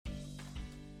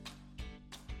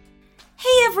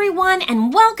everyone,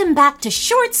 and welcome back to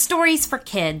Short Stories for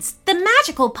Kids, the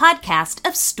magical podcast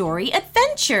of story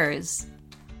adventures.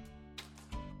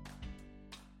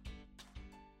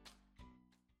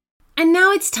 And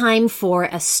now it's time for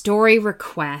a story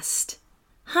request.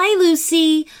 Hi,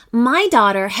 Lucy. My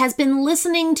daughter has been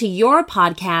listening to your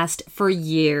podcast for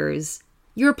years.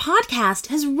 Your podcast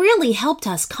has really helped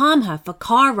us calm her for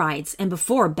car rides and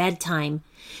before bedtime.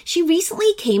 She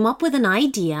recently came up with an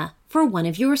idea for one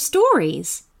of your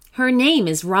stories. Her name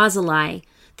is Rosalie.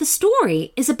 The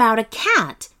story is about a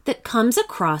cat that comes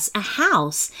across a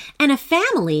house and a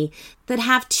family that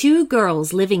have two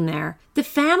girls living there. The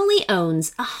family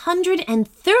owns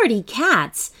 130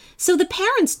 cats, so the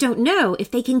parents don't know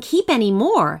if they can keep any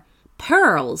more.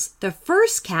 Pearls, the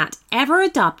first cat ever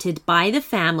adopted by the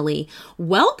family,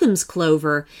 welcomes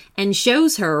Clover and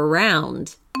shows her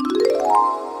around.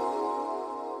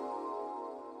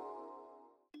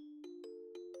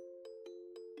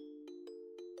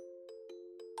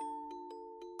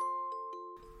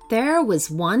 There was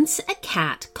once a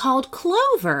cat called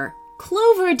Clover.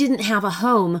 Clover didn't have a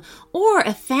home or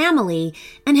a family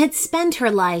and had spent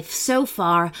her life so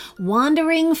far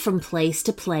wandering from place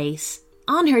to place.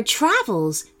 On her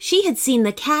travels, she had seen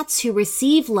the cats who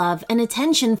receive love and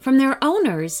attention from their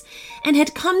owners and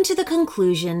had come to the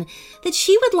conclusion that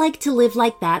she would like to live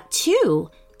like that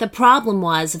too. The problem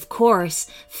was, of course,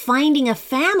 finding a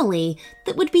family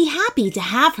that would be happy to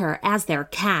have her as their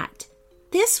cat.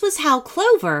 This was how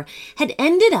Clover had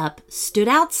ended up stood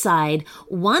outside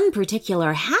one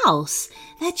particular house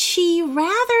that she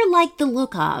rather liked the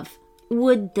look of.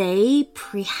 Would they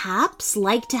perhaps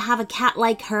like to have a cat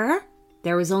like her?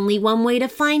 There was only one way to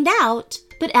find out.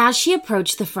 But as she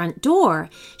approached the front door,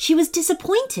 she was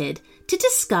disappointed to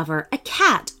discover a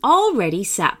cat already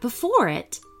sat before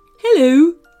it.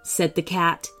 "Hello," said the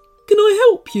cat. "Can I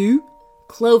help you?"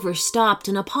 Clover stopped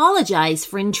and apologized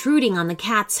for intruding on the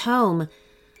cat's home.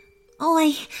 "Oh,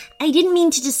 I didn't mean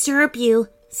to disturb you,"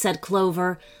 said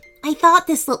Clover. "I thought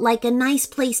this looked like a nice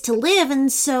place to live,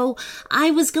 and so I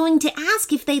was going to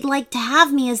ask if they'd like to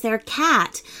have me as their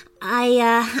cat.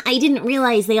 I didn't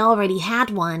realize they already had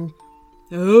one."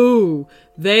 "Oh,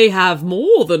 they have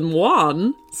more than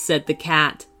one," said the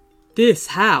cat. "This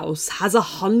house has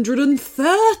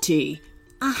 130.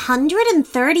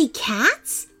 130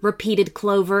 cats? Repeated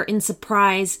Clover in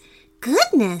surprise.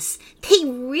 Goodness, they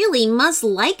really must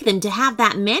like them to have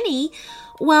that many.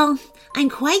 Well, I'm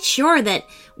quite sure that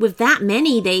with that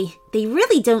many, they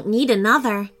really don't need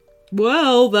another."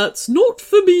 "Well, that's not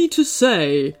for me to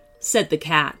say," said the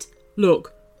cat.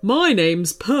 "Look, my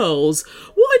name's Pearls.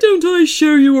 Why don't I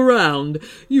show you around?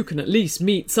 You can at least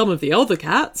meet some of the other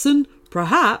cats and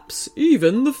perhaps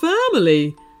even the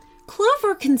family."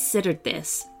 Clover considered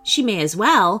this. She may as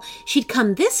well. She'd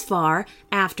come this far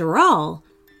after all.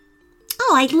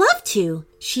 "Oh, I'd love to,"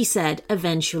 she said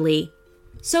eventually.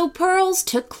 So Pearls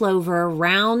took Clover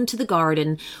round to the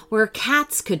garden where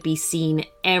cats could be seen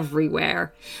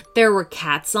everywhere. There were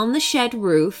cats on the shed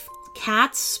roof,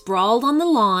 cats sprawled on the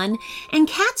lawn, and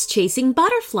cats chasing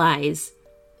butterflies.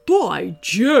 "By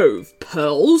Jove,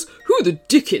 Pearls, who the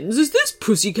dickens is this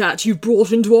pussycat you've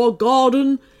brought into our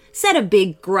garden?" said a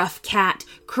big gruff cat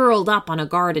curled up on a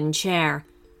garden chair.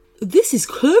 "This is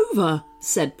Clover,"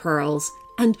 said Pearls.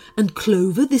 And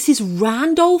Clover, this is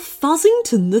Randolph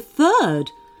Fuzzington III.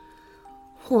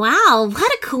 "Wow,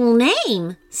 what a cool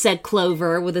name," said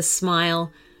Clover with a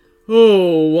smile.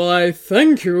 "Oh, why,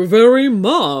 thank you very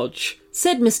much,"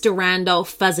 said Mr.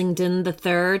 Randolph Fuzzington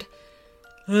III.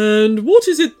 "And what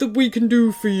is it that we can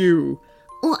do for you?"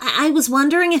 "Well, I was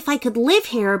wondering if I could live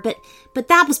here, but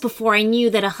that was before I knew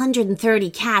that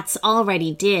 130 cats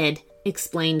already did,"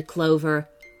 explained Clover.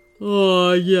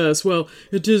 "Ah, yes, well,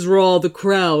 it is rather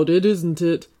crowded, isn't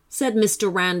it?" said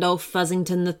Mr. Randolph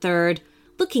Fuzzington III,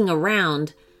 looking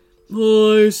around.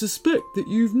 "I suspect that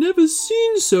you've never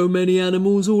seen so many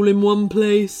animals all in one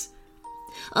place."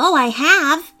 "Oh, I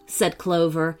have," said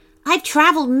Clover. "I've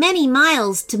traveled many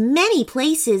miles to many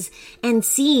places and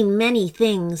seen many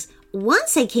things.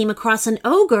 Once I came across an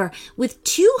ogre with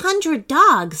 200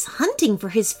 dogs hunting for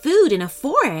his food in a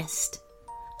forest.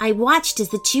 I watched as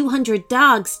the 200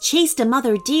 dogs chased a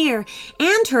mother deer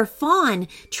and her fawn,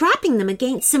 trapping them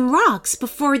against some rocks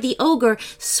before the ogre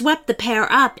swept the pair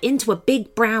up into a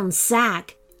big brown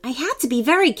sack. I had to be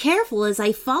very careful as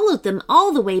I followed them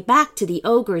all the way back to the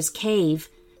ogre's cave.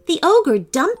 The ogre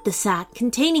dumped the sack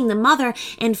containing the mother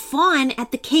and fawn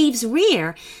at the cave's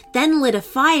rear, then lit a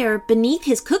fire beneath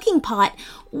his cooking pot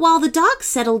while the dogs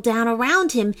settled down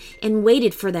around him and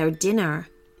waited for their dinner.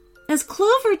 As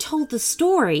Clover told the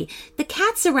story, the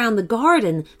cats around the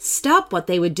garden stopped what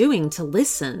they were doing to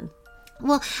listen.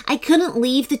 Well, I couldn't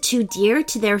leave the 2 deer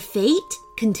to their fate,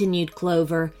 continued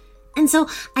Clover. And so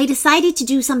I decided to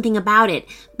do something about it.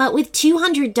 But with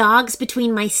 200 dogs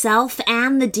between myself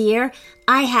and the deer,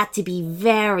 I had to be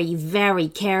very, very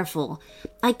careful.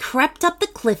 I crept up the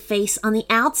cliff face on the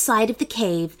outside of the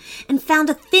cave and found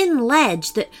a thin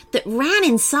ledge that ran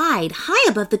inside, high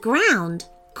above the ground.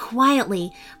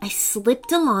 Quietly, I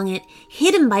slipped along it,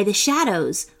 hidden by the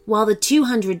shadows, while the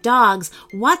 200 dogs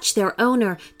watched their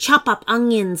owner chop up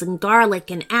onions and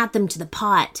garlic and add them to the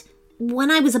pot.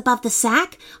 When I was above the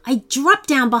sack, I dropped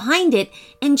down behind it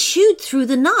and chewed through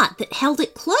the knot that held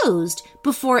it closed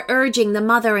before urging the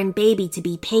mother and baby to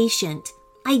be patient.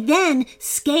 I then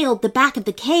scaled the back of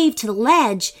the cave to the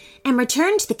ledge and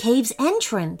returned to the cave's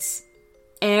entrance.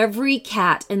 Every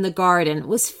cat in the garden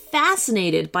was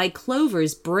fascinated by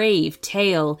Clover's brave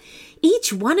tale,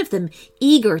 each one of them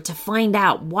eager to find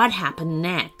out what happened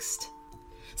next.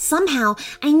 Somehow,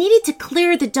 I needed to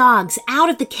clear the dogs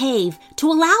out of the cave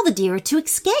to allow the deer to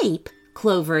escape,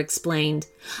 Clover explained.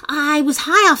 I was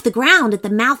high off the ground at the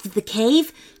mouth of the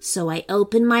cave, so I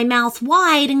opened my mouth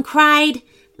wide and cried,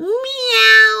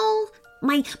 "Meow!"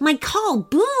 My call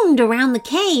boomed around the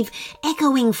cave,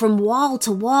 echoing from wall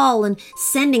to wall and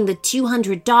sending the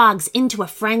 200 dogs into a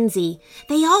frenzy.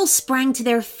 They all sprang to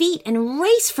their feet and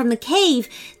raced from the cave,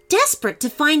 desperate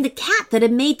to find the cat that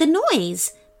had made the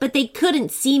noise. But they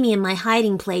couldn't see me in my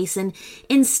hiding place and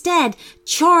instead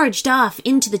charged off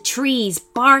into the trees,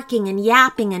 barking and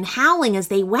yapping and howling as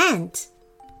they went.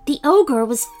 The ogre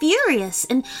was furious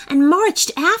and marched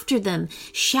after them,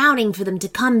 shouting for them to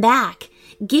come back,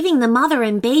 giving the mother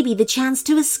and baby the chance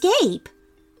to escape.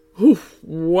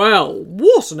 "Well,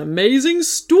 what an amazing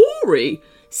story,"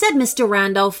 said Mr.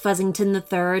 Randolph Fuzzington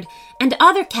III, and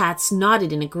other cats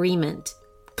nodded in agreement.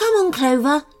 "Come on,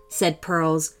 Clover," said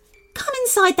Pearls. "Come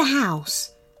inside the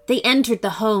house." They entered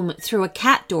the home through a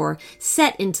cat door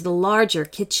set into the larger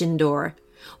kitchen door.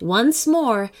 Once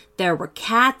more, there were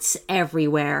cats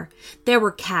everywhere. There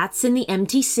were cats in the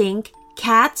empty sink,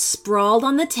 cats sprawled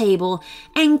on the table,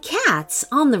 and cats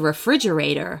on the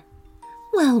refrigerator.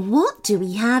 "Well, what do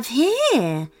we have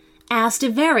here?" asked a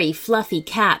very fluffy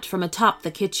cat from atop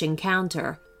the kitchen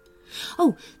counter.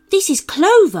 "Oh, this is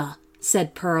Clover,"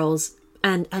 said Pearls.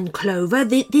 And Clover,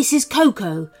 this is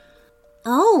Coco."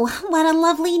 "Oh, what a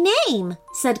lovely name,"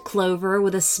 said Clover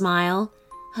with a smile.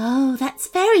 "Oh, that's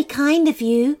very kind of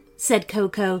you," said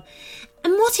Coco.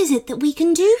 "And what is it that we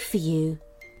can do for you?"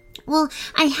 "Well,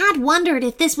 I had wondered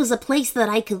if this was a place that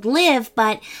I could live,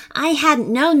 but I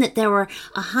hadn't known that there were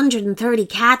 130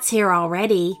 cats here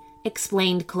already,"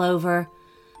 explained Clover.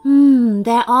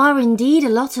 There are indeed a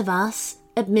lot of us,"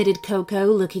 admitted Coco,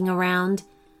 looking around.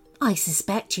 "I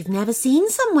suspect you've never seen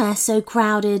somewhere so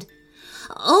crowded."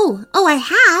 Oh, I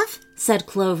have," said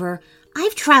Clover.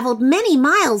 "I've traveled many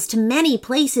miles to many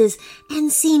places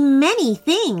and seen many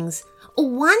things.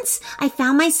 Once I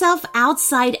found myself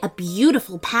outside a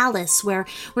beautiful palace where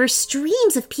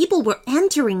streams of people were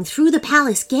entering through the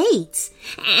palace gates.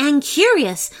 And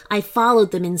curious, I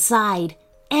followed them inside.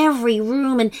 Every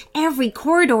room and every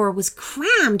corridor was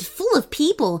crammed full of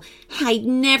people. I'd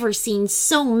never seen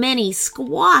so many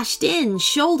squashed in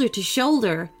shoulder to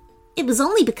shoulder. It was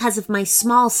only because of my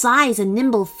small size and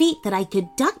nimble feet that I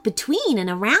could duck between and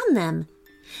around them."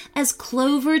 As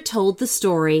Clover told the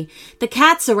story, the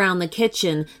cats around the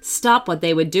kitchen stopped what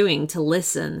they were doing to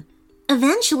listen.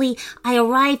 Eventually, I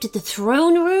arrived at the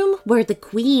throne room where the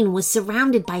queen was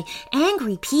surrounded by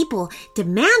angry people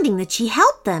demanding that she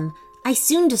help them. I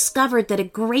soon discovered that a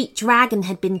great dragon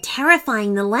had been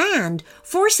terrifying the land,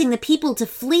 forcing the people to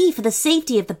flee for the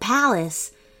safety of the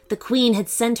palace. The queen had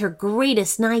sent her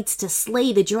greatest knights to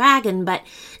slay the dragon, but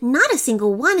not a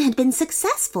single one had been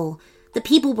successful. The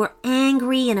people were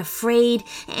angry and afraid,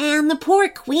 and the poor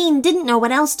queen didn't know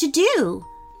what else to do.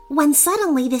 When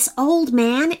suddenly this old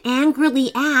man angrily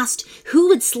asked who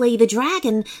would slay the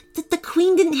dragon, the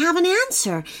queen didn't have an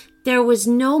answer. There was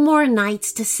no more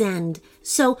knights to send.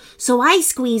 So I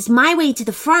squeezed my way to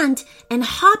the front and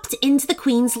hopped into the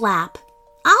queen's lap.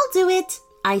 "I'll do it,"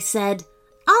 I said.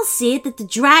 "I'll see that the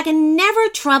dragon never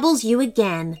troubles you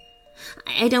again."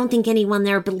 I don't think anyone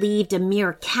there believed a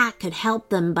mere cat could help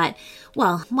them, but,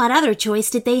 well, what other choice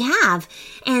did they have?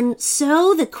 And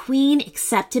so the queen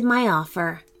accepted my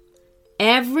offer.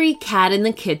 Every cat in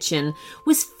the kitchen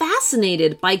was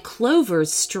fascinated by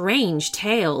Clover's strange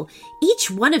tale,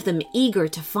 each one of them eager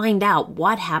to find out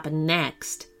what happened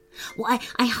next. Well,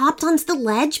 I hopped onto the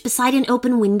ledge beside an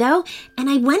open window, and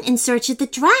I went in search of the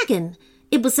dragon.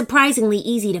 It was surprisingly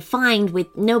easy to find, with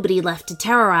nobody left to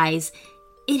terrorize.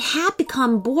 It had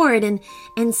become bored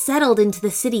and settled into the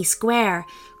city square,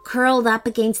 curled up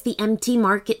against the empty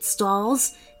market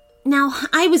stalls. Now,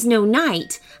 I was no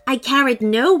knight. I carried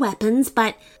no weapons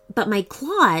but my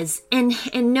claws, and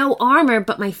no armor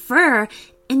but my fur,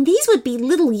 and these would be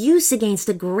little use against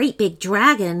a great big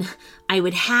dragon. I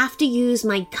would have to use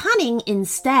my cunning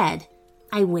instead.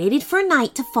 I waited for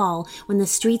night to fall when the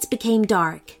streets became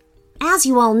dark. As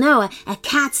you all know, a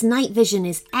cat's night vision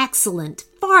is excellent,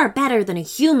 far better than a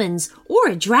human's or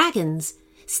a dragon's.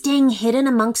 Staying hidden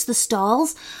amongst the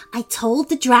stalls, I told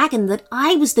the dragon that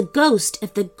I was the ghost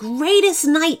of the greatest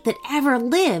knight that ever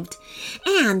lived,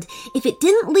 and if it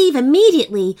didn't leave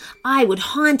immediately, I would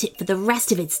haunt it for the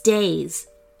rest of its days.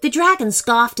 The dragon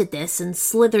scoffed at this and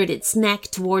slithered its neck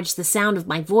towards the sound of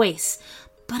my voice,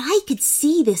 but I could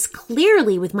see this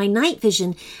clearly with my night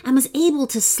vision and was able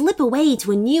to slip away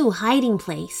to a new hiding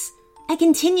place. I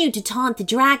continued to taunt the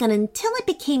dragon until it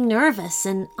became nervous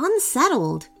and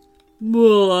unsettled.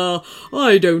 "Well,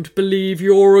 I don't believe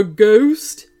you're a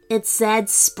ghost," it said,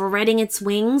 spreading its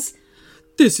wings.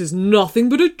 "This is nothing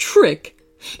but a trick."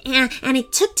 And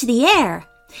it took to the air.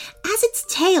 As its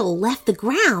tail left the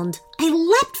ground, I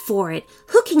leapt for it,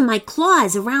 hooking my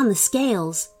claws around the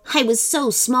scales. I was so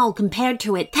small compared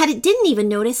to it that it didn't even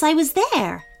notice I was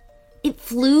there. It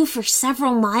flew for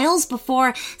several miles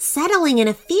before settling in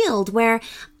a field where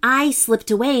I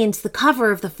slipped away into the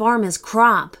cover of the farmer's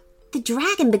crop. The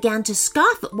dragon began to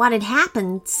scoff at what had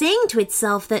happened, saying to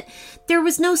itself that there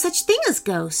was no such thing as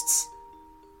ghosts.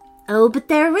 "Oh, but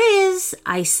there is,"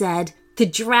 I said. The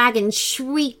dragon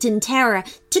shrieked in terror,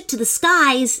 took to the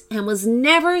skies, and was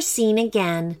never seen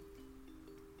again.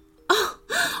 "Oh,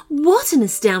 what an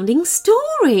astounding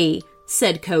story,"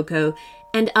 said Coco,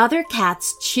 and other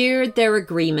cats cheered their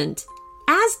agreement,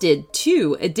 as did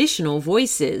 2 additional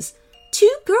voices.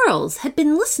 2 girls had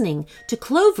been listening to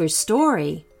Clover's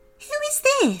story. "Who is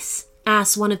this?"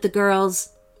 asked one of the girls.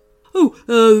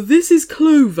 This is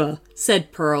Clover,"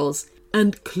 said Pearls.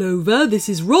 "And Clover, this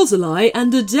is Rosalie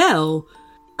and Adele."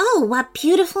 "Oh, what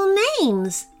beautiful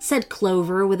names," said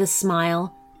Clover with a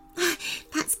smile.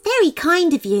 "That's very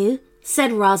kind of you,"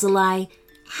 said Rosalie.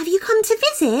 "Have you come to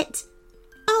visit?"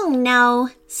 "Oh, no,"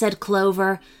 said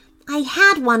Clover. "I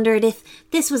had wondered if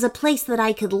this was a place that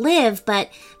I could live, but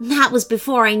that was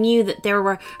before I knew that there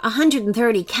were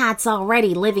 130 cats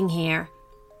already living here."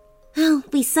 "Oh,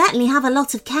 we certainly have a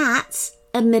lot of cats,"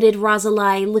 admitted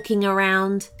Rosalie, looking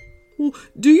around.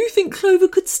 "Do you think Clover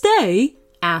could stay?"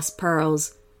 asked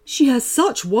Pearls. "She has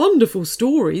such wonderful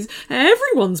stories.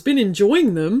 Everyone's been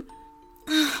enjoying them."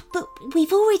 "But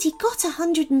we've already got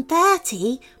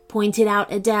 130, pointed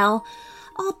out Adele.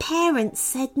 "Our parents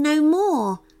said no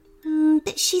more."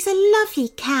 "But she's a lovely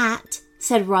cat,"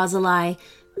 said Rosalie.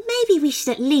 "Maybe we should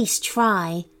at least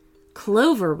try."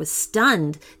 Clover was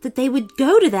stunned that they would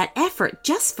go to that effort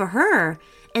just for her,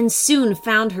 and soon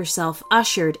found herself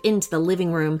ushered into the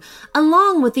living room,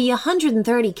 along with the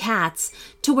 130 cats,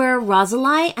 to where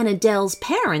Rosalie and Adele's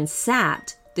parents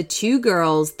sat. The 2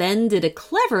 girls then did a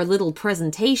clever little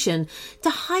presentation to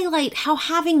highlight how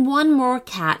having one more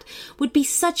cat would be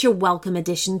such a welcome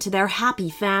addition to their happy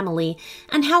family,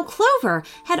 and how Clover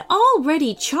had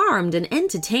already charmed and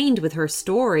entertained with her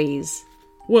stories.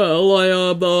 "Well,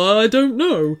 I don't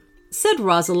know," said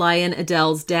Rosalie and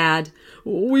Adele's dad.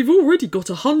 "We've already got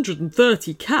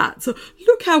 130 cats.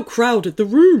 Look how crowded the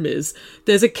room is.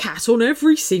 There's a cat on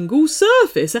every single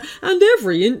surface and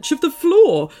every inch of the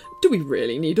floor. Do we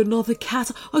really need another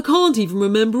cat? I can't even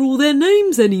remember all their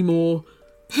names anymore."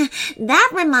 "That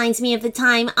reminds me of the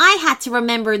time I had to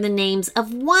remember the names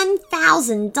of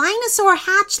 1,000 dinosaur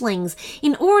hatchlings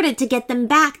in order to get them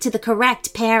back to the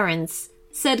correct parents,"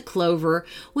 said Clover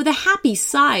with a happy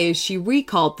sigh as she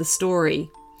recalled the story.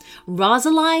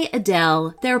 Rosalie,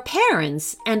 Adele, their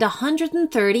parents, and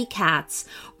 130 cats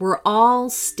were all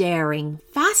staring,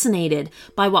 fascinated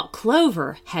by what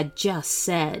Clover had just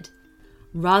said.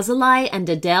 Rosalie and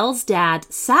Adele's dad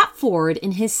sat forward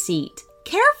in his seat,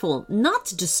 careful not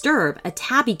to disturb a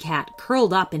tabby cat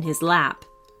curled up in his lap.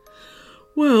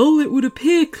 "Well, it would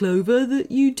appear, Clover,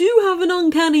 that you do have an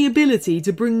uncanny ability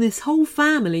to bring this whole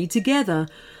family together.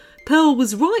 Pearl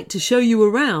was right to show you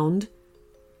around."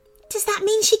 "Does that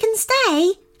mean she can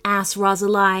stay?" asked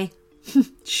Rosalie.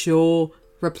 "Sure,"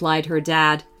 replied her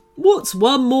dad. "What's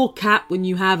one more cat when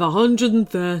you have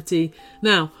 130?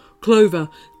 Now, Clover,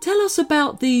 tell us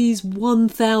about these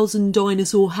 1,000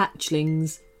 dinosaur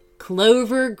hatchlings."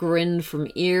 Clover grinned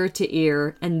from ear to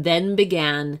ear and then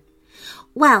began.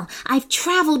 "Well, I've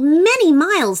traveled many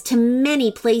miles to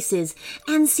many places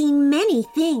and seen many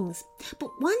things.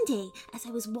 But one day, as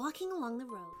I was walking along the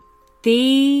road..."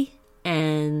 The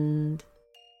end.